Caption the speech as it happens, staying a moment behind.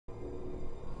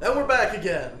And we're back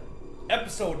again.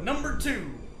 Episode number 2.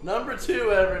 Number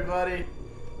 2, everybody.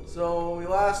 So when we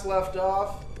last left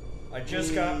off, I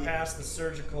just got past the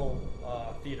surgical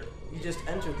theater. You just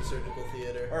entered the surgical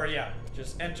theater. Or yeah,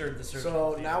 just entered the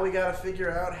surgical theater. So now we gotta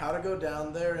figure out how to go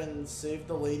down there and save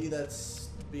the lady that's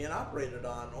being operated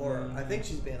on. Or I think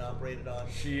she's being operated on.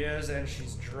 She is, and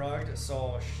she's drugged,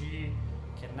 so she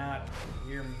cannot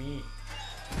hear me.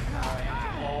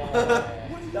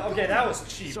 Okay, that was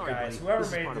cheap, guys. Whoever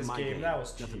made this game, that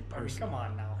was cheap. I mean, come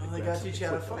on now. Well, they gotta teach you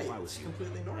how to fight. It's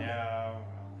completely normal. Yeah.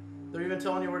 They're even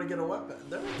telling you where to get a weapon.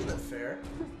 They're making it fair.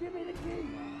 Just give me the key.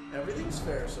 Everything's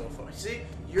fair so far. See,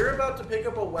 you're about to pick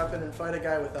up a weapon and fight a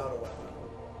guy without a weapon.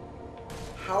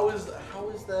 How is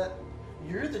that?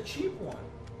 You're the cheap one.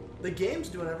 The game's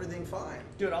doing everything fine.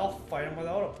 Dude, I'll fight him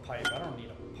without a pipe. I don't need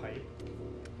a pipe.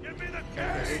 Give me the key.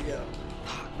 There you go.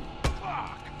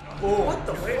 Fuck. Oh, what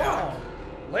the Lay fuck? down.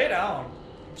 Lay down.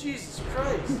 Jesus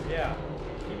Christ. Yeah.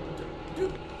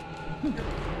 Dude, you're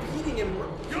beating him.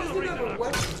 He doesn't even have a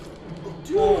weapon.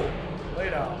 Dude, Oh, lay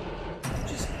down. you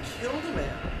just killed a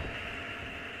man.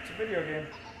 It's a video game.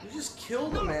 You just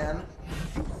killed a man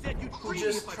who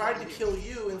just tried to kill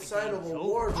you inside of a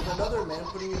ward with another man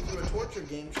putting you through a torture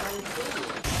game trying to kill you.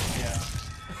 Yeah.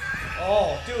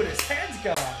 Oh, dude, his head's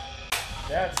gone.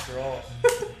 That's gross.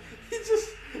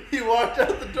 He walked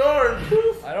out the door and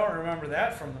poof. I don't remember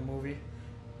that from the movie.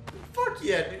 Fuck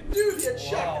yeah, dude, he had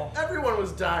Wow. shot. Everyone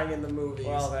was dying in the movies.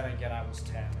 Well, then again, I was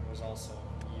 10. It was also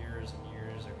years and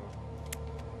years ago.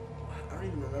 I don't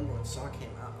even remember when Saw came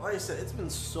out. Like I said, it's been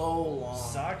so long.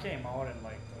 Saw came out in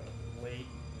like the late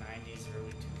 90s,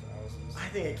 early 2000s. I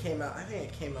think it came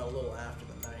out a little after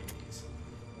the 90s.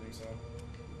 I think so.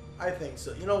 I think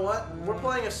so. You know what? We're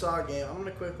playing a Saw game. I'm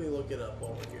gonna quickly look it up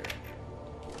while we're here.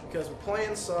 Because we're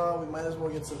playing Saw, we might as well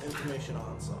get some information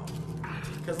on Saw.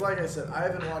 Because like I said, I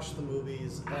haven't watched the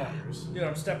movies in years. Dude,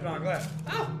 I'm stepping on glass.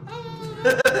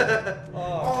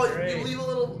 Oh, great. you leave a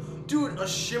little, dude, a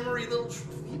shimmery little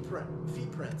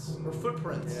feet prints or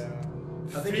footprints. Yeah.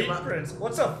 I think Feet prints.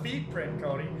 What's a feet print,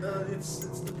 Cody? It's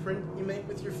the print you make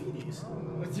with your feeties.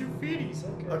 With your feeties,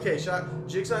 okay. Okay,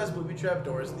 Jigsaw has booby trap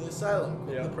doors in the asylum.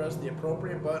 Yeah. Press the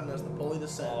appropriate button as the pulley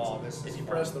descends. Oh, this is if you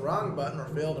fun. press the wrong button or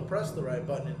fail to press the right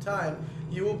button in time,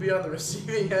 you will be on the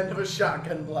receiving end of a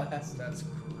shotgun blast. That's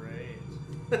great.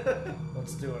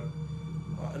 Let's do it.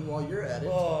 And while you're at it,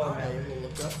 Oh, I man. will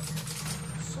look up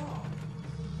Saw.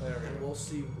 There we And go. we'll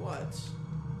see what.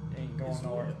 Ain't going Is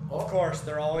nowhere. it- Of course,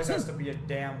 there always has to be a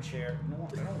damn chair. No,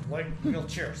 I don't like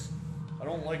wheelchairs. I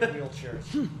don't like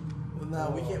wheelchairs. Well,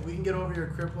 no, we can get over your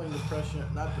crippling depression,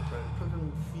 not depression,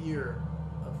 crippling fear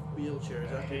of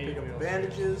wheelchairs I after you hate pick up the wheelchairs.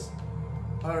 bandages.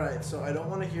 All right, so I don't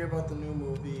want to hear about the new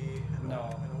movie. No. I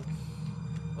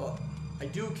don't. Well, I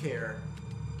do care,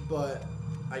 but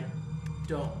I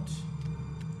don't.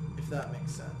 If that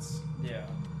makes sense. Yeah.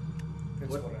 It's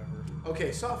What- whatever.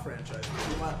 Okay, Saw franchise.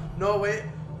 No, wait.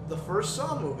 The first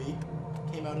Saw movie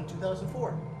came out in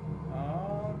 2004.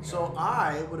 Okay. So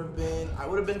I would have been 10.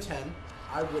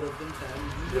 I would have been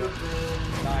 10. You would have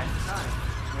been 9. 9.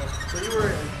 Yep. So you were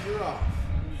a year off.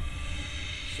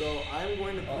 So I'm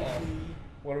going to quickly.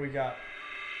 What do we got?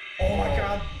 Oh my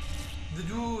god. The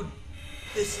dude.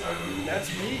 This. That's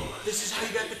me. This is how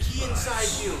you got the key inside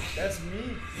you. That's me.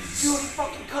 Dude, he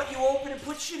fucking cut you open and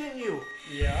put shit in you.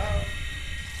 Yeah.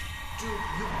 Dude,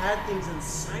 you had things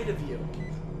inside of you.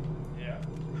 Yeah.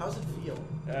 How's it feel?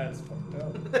 That's fucked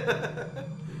up.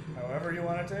 However you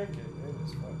want to take it, it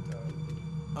is fucked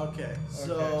up. Okay,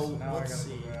 so Okay, now let's I gotta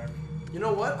see. go back. You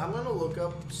know what? I'm gonna look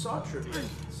up Saw trivia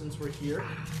since we're here,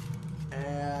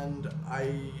 and I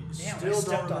Damn, still I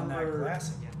stepped don't on that remember.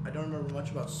 glass again. I don't remember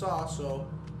much about Saw, so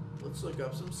let's look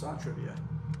up some Saw trivia.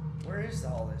 Where is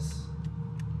all this?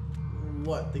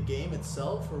 What, the game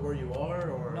itself, or where you are,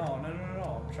 or No.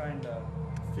 I'm trying to.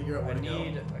 figure out where I to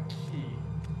need go? a key.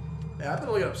 Yeah, I've been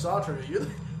looking up Saw trivia.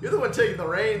 You're the one taking the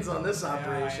reins on this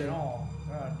operation. Yeah, I know.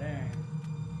 God dang.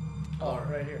 Oh, Alright.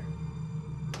 right here.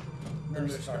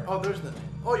 There's the nail.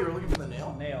 Oh, you were looking for the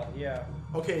nail? Nail, yeah.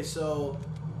 Okay, so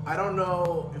I don't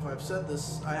know if I've said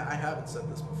this. I haven't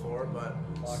said this before, but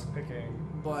Lock picking.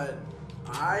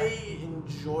 I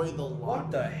enjoy the lock.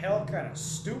 What the hell kind of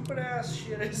stupid ass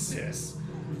shit is this?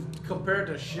 Compared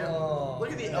to shit. Oh,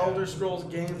 Look at the man. Elder Scrolls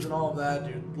games and all of that,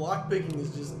 dude. Lockpicking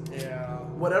is just Yeah.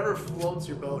 whatever floats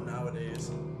your boat nowadays.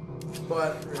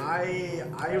 But I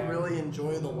really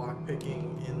enjoy the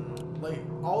lockpicking in like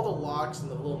all the locks and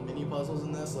the little mini puzzles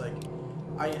in this. Like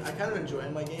I kind of enjoy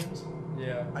in my games.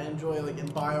 Yeah. I enjoy like in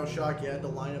BioShock you had to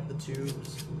line up the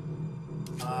tubes.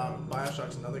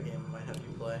 BioShock's another game I might have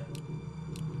you play.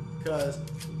 Because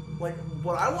like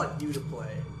what I want you to play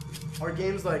are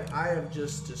games like I have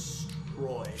just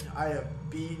destroyed. I have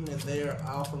beaten, and they are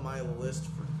off of my list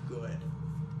for good.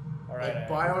 All right. Like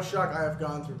Bioshock, I have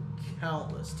gone through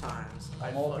countless times.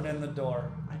 I'm opening the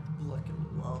door. I fucking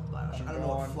love Bioshock. I don't know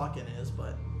what fucking is,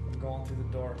 but I'm going through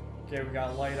the door. Okay, we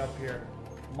got light up here.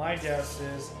 My guess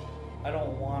is I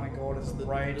don't want to go to the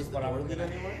right, but I'm gonna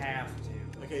have to.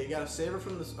 Okay, you gotta save it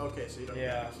from this. Okay, so you don't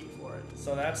get a key for it.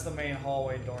 So that's the main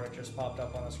hallway door that just popped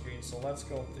up on the screen. So let's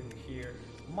go through here.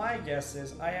 My guess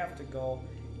is I have to go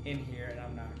in here, and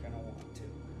I'm not gonna want to.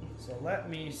 So let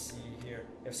me see here.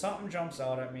 If something jumps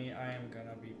out at me, I am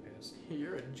gonna be pissed.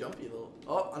 You're a jumpy little.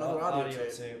 Oh, another audio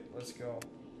tape. Let's go.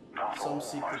 Some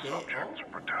seek the game.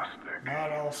 Not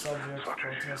all subjects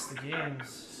protest the games.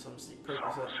 Some seek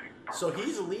purpose. So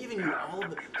he's leaving you all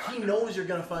of the. He knows you're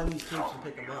gonna find these tapes and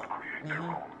pick them up.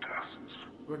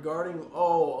 Regarding.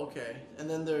 Oh, okay. And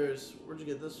then there's. Where'd you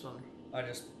get this from? I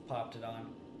just popped it on.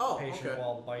 Oh, Patient okay.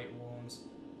 while bite wounds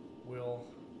will.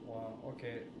 Wow.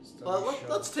 Okay.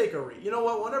 Let's take a read. You know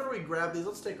what? Whenever we grab these,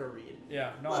 let's take a read.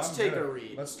 Yeah. No. Let's take a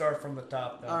read. Let's start from the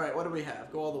top then. All right. What do we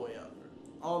have? Go all the way up.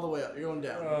 All the way up. You're going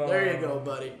down. There you go,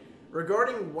 buddy.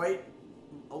 Regarding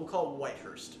we'll call it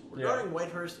Whitehurst. Regarding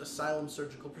Whitehurst Asylum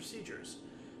surgical procedures.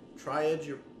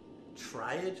 Triage.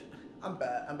 I'm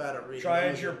bad at reading.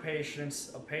 Triage your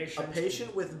patients. A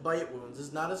patient with bite wounds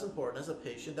is not as important as a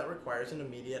patient that requires an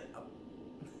immediate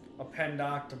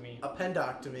appendectomy.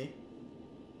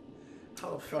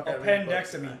 How the fuck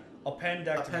Appendectomy.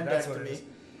 Appendectomy. That's what it is.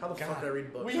 How the fuck I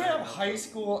read books? We have high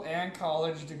school and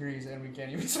college degrees, and we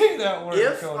can't even say that word.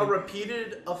 If a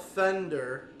repeated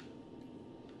offender,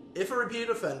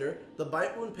 the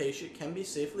bite wound patient can be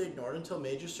safely ignored until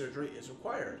major surgery is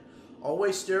required.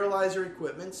 Always sterilize your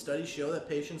equipment. Studies show that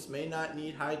patients may not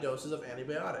need high doses of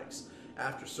antibiotics.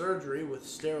 After surgery, with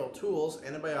sterile tools,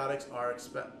 antibiotics are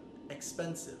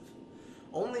expensive.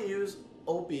 Only use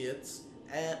opiates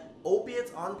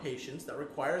on patients that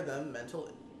require them mental.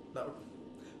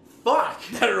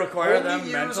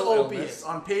 Opiates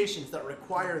on patients that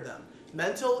require them.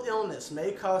 Mental illness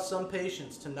may cause some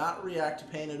patients to not react to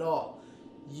pain at all.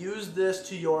 Use this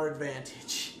to your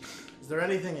advantage. Is there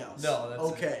anything else? No, that's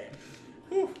okay.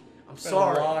 Whew. I'm it's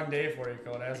sorry. Been a long day for you,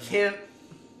 Cody. I can't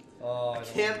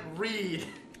read.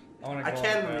 I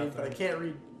can read, but I can't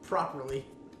read properly.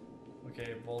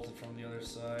 Okay, bolted from the other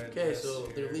side. Okay, so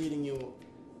they're leading you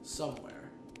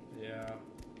somewhere. Yeah.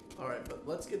 Alright, but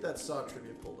let's get that Saw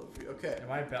trivia pulled up for you. Okay. Am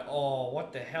I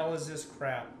what the hell is this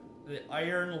crap? The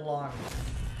iron lung.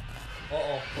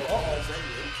 Uh-oh. Is that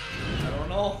you? I don't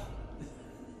know.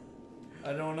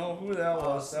 I don't know who that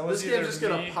was. That was this game's just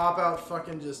gonna pop out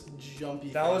fucking just jumpy.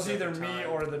 That was either me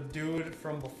or the dude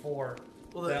from before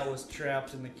that was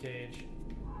trapped in the cage.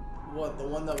 What, the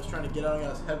one that was trying to get out and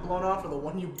got his head blown off, or the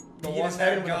one you beat his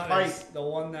head in with a pipe? The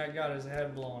one that got his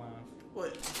head blown off.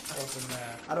 What? Wasn't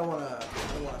that? I don't wanna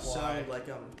sound like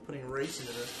I'm putting race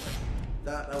into this.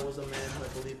 That was a man who I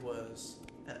believe was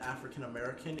an African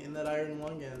American in that iron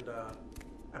lung, and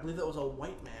I believe that was a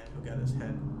white man who got his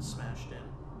head smashed in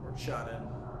or shot in.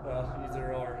 Well,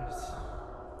 either or.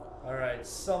 Alright,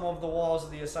 some of the walls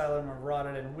of the asylum are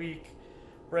rotted and weak.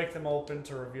 Break them open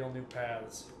to reveal new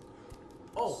paths.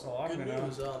 Oh, so good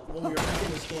news. When we were picking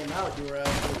this game out, you were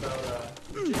asking about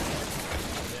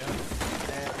Jigsaw.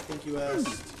 Yeah. And I think you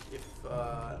asked if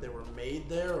they were made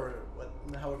there or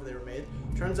however they were made.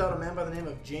 Turns out a man by the name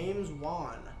of James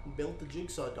Wan built the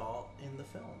Jigsaw doll in the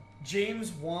film.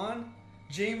 James Wan?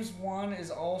 James Wan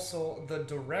is also the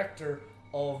director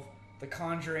of The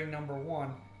Conjuring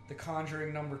 #1, The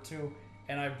Conjuring #2,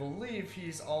 and I believe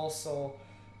he's also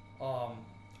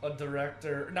a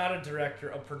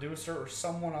producer or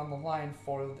someone on the line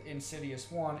for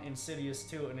Insidious 1, Insidious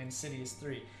 2, and Insidious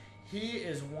 3. He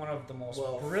is one of the most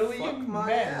brilliant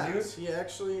men, dude. He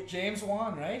actually... James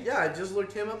Wan, right? Yeah, I just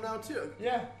looked him up now, too.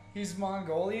 Yeah, he's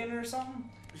Mongolian or something?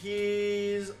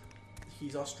 He's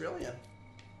Australian.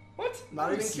 What?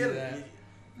 Not even kidding.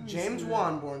 James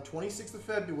Wan, born 26th of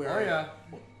February. Oh, yeah.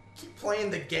 Keep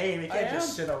playing the game. You can't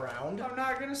just sit around. I'm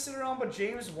not going to sit around, but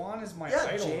James Wan is my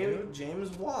idol, dude. James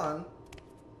Wan.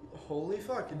 Holy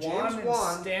fuck. James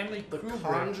Wan, Stanley Kubrick. The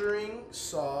Conjuring,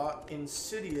 Saw,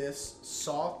 Insidious,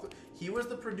 Saw... He was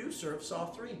the producer of Saw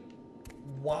 3.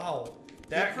 Wow.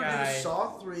 He produced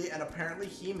Saw 3, and apparently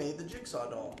he made the Jigsaw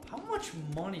doll. How much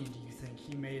money do you think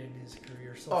he made in his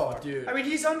career so far? Oh, dude. I mean,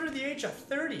 he's under the age of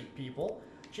 30, people.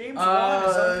 James Wan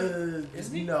is under...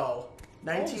 Isn't he? No.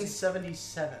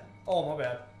 1977. Oh, my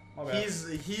bad. My bad.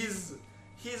 He's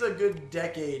a good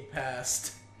decade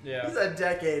past. Yeah. He's a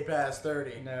decade past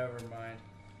 30. Never mind.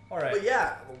 All right. But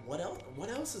yeah, what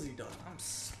else has he done? I'm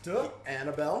stuck.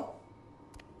 Annabelle.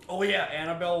 Oh yeah,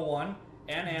 Annabelle 1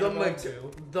 and Annabelle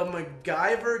 2. The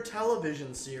MacGyver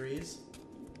television series.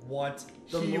 What?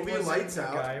 The He movie was Lights in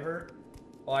Out. MacGyver?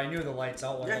 Oh, I knew the Lights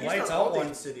Out one. Yeah, the he's Lights done all Out the one.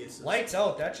 Insidiouses. Lights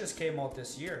Out, that just came out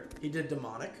this year. He did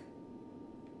Demonic.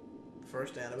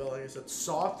 First Annabelle, like I said.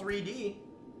 Saw 3D.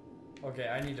 Okay,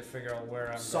 I need to figure out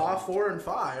where I'm Saw going. 4 and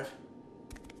 5.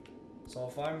 So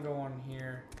if I'm going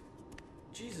here...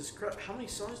 Jesus Christ, how many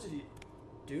Saws did he...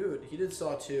 Dude, he did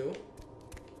Saw 2.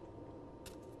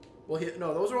 Well,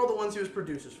 no, those are all the ones he was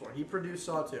producers for. He produced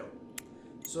Saw 2.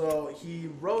 So, he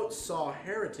wrote Saw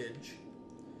Heritage.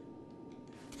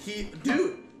 He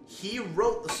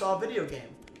wrote the Saw video game.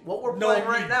 What we're playing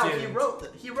right now, he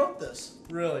wrote this.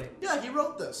 Really? Yeah, he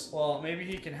wrote this. Well, maybe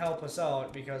he can help us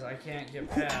out because I can't get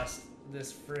past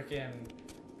this freaking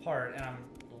part and I'm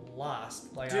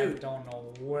lost. Like, Dude, I don't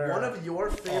know where... One of your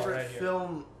favorite right here.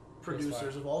 film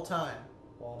producers of all time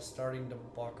While starting to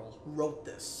buckle. wrote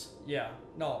this. Yeah.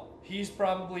 No, he's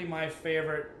probably my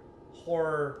favorite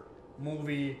horror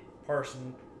movie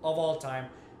person of all time.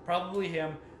 Probably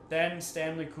him. Then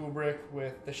Stanley Kubrick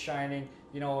with The Shining.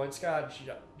 You know, it's got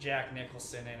Jack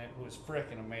Nicholson in it, who's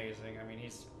freaking amazing. I mean,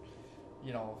 he's,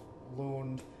 you know,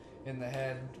 looned in the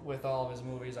head with all of his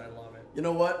movies. I love it. You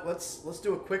know what? Let's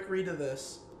do a quick read of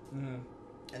this. Mm-hmm.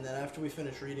 And then after we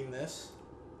finish reading this,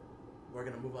 we're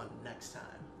going to move on next time.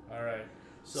 All right.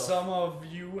 So, Some of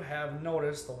you have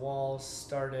noticed the walls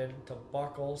started to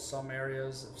buckle. Some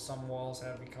areas of some walls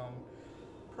have become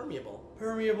permeable.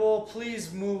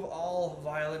 Please move all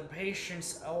violent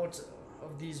patients out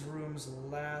of these rooms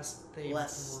lest they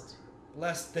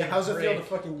Yeah, how's it feel break. to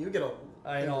fucking you get a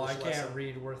I know, I English can't lesson?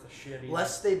 read worth a shit either.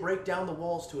 Lest they break down the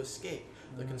walls to escape.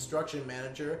 The construction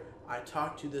manager I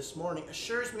talked to this morning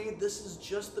assures me this is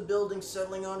just the building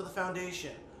settling onto the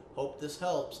foundation. Hope this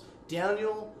helps.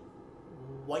 Daniel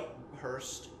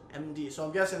Whitehurst, MD. So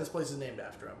I'm guessing this place is named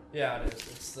after him. Yeah, it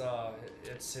is.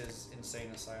 It's his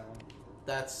insane asylum.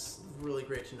 That's really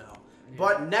great to know. Yeah.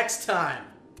 But next time,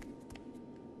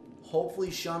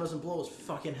 hopefully Sean doesn't blow his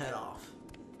fucking head off.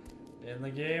 In the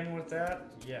game with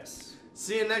that, yes.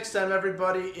 See you next time,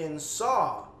 everybody, in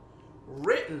Saw,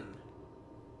 written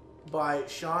by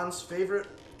Sean's favorite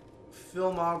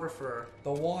filmographer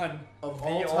The one, of the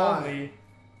all time. only,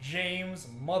 James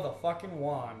motherfucking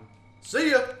Wan.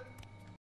 See ya!